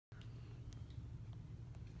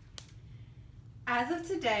As of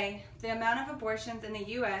today, the amount of abortions in the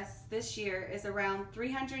U.S. this year is around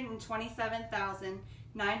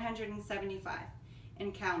 327,975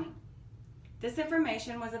 and counting. This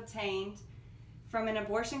information was obtained from an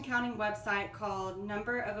abortion counting website called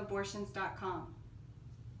numberofabortions.com.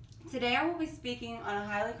 Today I will be speaking on a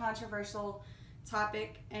highly controversial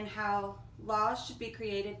topic and how laws should be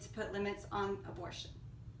created to put limits on abortion.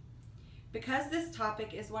 Because this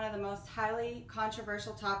topic is one of the most highly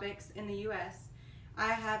controversial topics in the U.S.,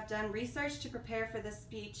 I have done research to prepare for this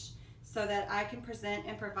speech so that I can present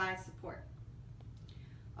and provide support.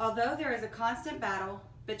 Although there is a constant battle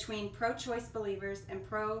between pro-choice believers and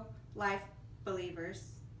pro-life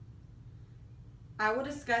believers, I will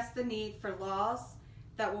discuss the need for laws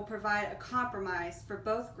that will provide a compromise for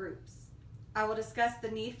both groups. I will discuss the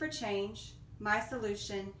need for change, my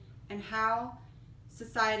solution, and how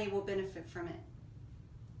society will benefit from it.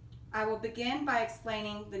 I will begin by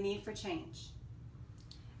explaining the need for change.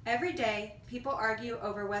 Every day, people argue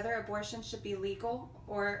over whether abortion should be legal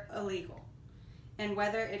or illegal, and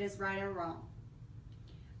whether it is right or wrong.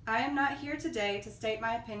 I am not here today to state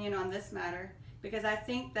my opinion on this matter because I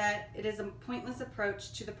think that it is a pointless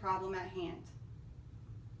approach to the problem at hand.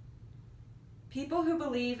 People who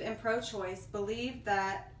believe in pro-choice believe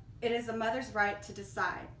that it is a mother's right to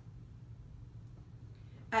decide.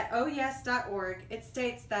 At oyes.org, it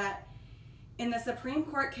states that in the Supreme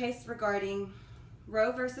Court case regarding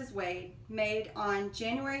Roe v. Wade, made on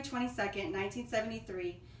January 22,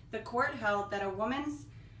 1973, the court held that a woman's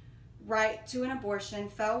right to an abortion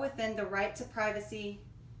fell within the right to privacy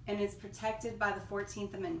and is protected by the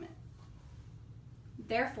 14th Amendment.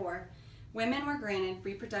 Therefore, women were granted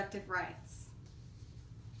reproductive rights.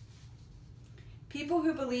 People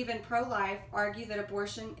who believe in pro-life argue that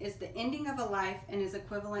abortion is the ending of a life and is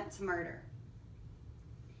equivalent to murder.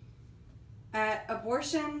 At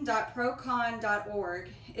abortion.procon.org,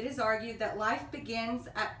 it is argued that life begins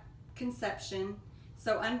at conception,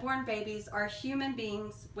 so unborn babies are human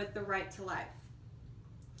beings with the right to life.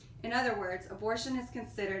 In other words, abortion is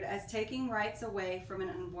considered as taking rights away from an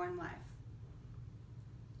unborn life.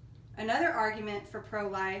 Another argument for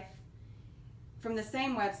pro-life from the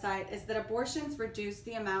same website is that abortions reduce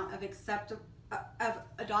the amount of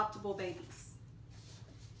adoptable babies.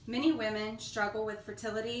 Many women struggle with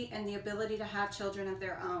fertility and the ability to have children of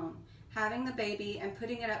their own. Having the baby and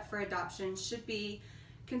putting it up for adoption should be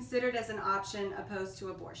considered as an option opposed to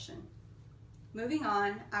abortion. Moving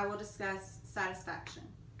on, I will discuss satisfaction.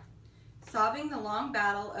 Solving the long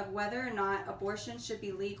battle of whether or not abortion should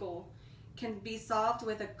be legal can be solved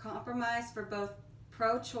with a compromise for both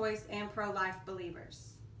pro-choice and pro-life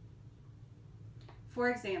believers. For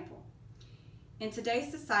example, in today's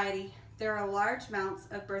society, there are large amounts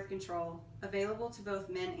of birth control available to both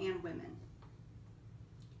men and women.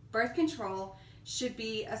 Birth control should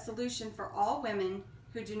be a solution for all women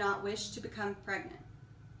who do not wish to become pregnant.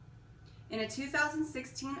 In a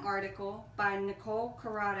 2016 article by Nicole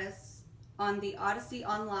Carradas on the Odyssey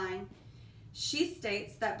Online, she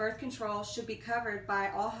states that birth control should be covered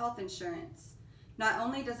by all health insurance. Not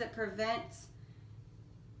only does it prevent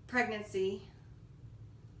pregnancy,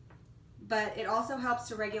 but it also helps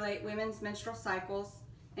to regulate women's menstrual cycles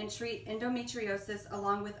and treat endometriosis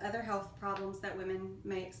along with other health problems that women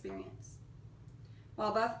may experience.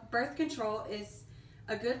 While birth control is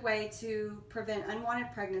a good way to prevent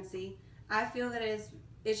unwanted pregnancy, I feel that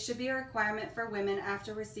it should be a requirement for women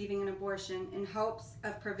after receiving an abortion in hopes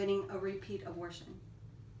of preventing a repeat abortion.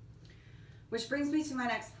 Which brings me to my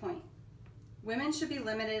next point. Women should be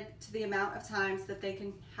limited to the amount of times that they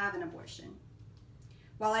can have an abortion.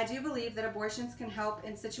 While I do believe that abortions can help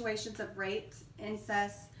in situations of rape,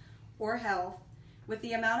 incest, or health, with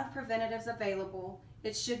the amount of preventatives available,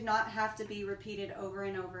 it should not have to be repeated over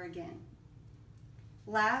and over again.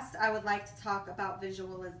 Last, I would like to talk about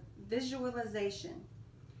visualization.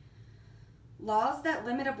 Laws that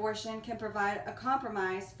limit abortion can provide a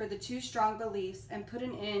compromise for the two strong beliefs and put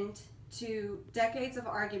an end to decades of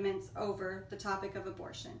arguments over the topic of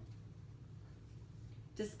abortion.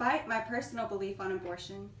 Despite my personal belief on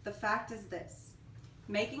abortion, the fact is this: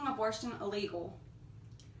 making abortion illegal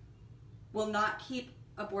will not keep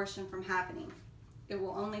abortion from happening. It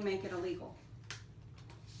will only make it illegal.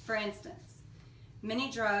 For instance,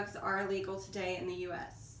 many drugs are illegal today in the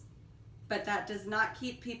U.S., but that does not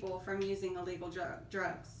keep people from using illegal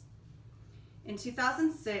drugs. In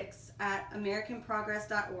 2006, at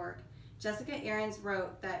AmericanProgress.org, Jessica Aarons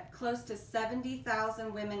wrote that close to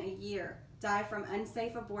 70,000 women a year die from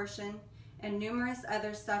unsafe abortion, and numerous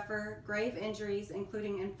others suffer grave injuries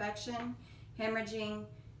including infection, hemorrhaging,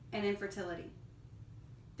 and infertility.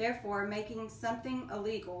 Therefore, making something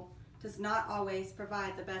illegal does not always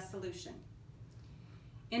provide the best solution.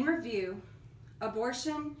 In review,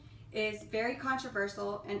 abortion is very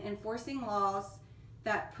controversial, and enforcing laws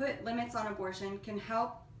that put limits on abortion can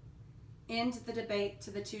help end the debate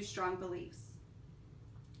to the two strong beliefs.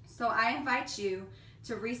 So I invite you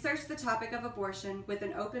to research the topic of abortion with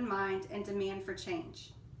an open mind and demand for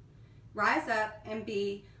change. Rise up and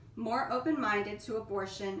be more open-minded to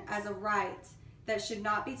abortion as a right that should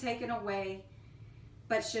not be taken away,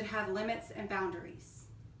 but should have limits and boundaries.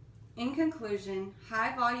 In conclusion,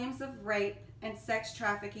 high volumes of rape and sex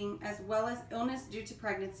trafficking, as well as illness due to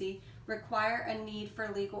pregnancy, require a need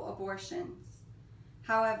for legal abortions.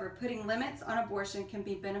 However, putting limits on abortion can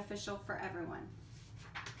be beneficial for everyone.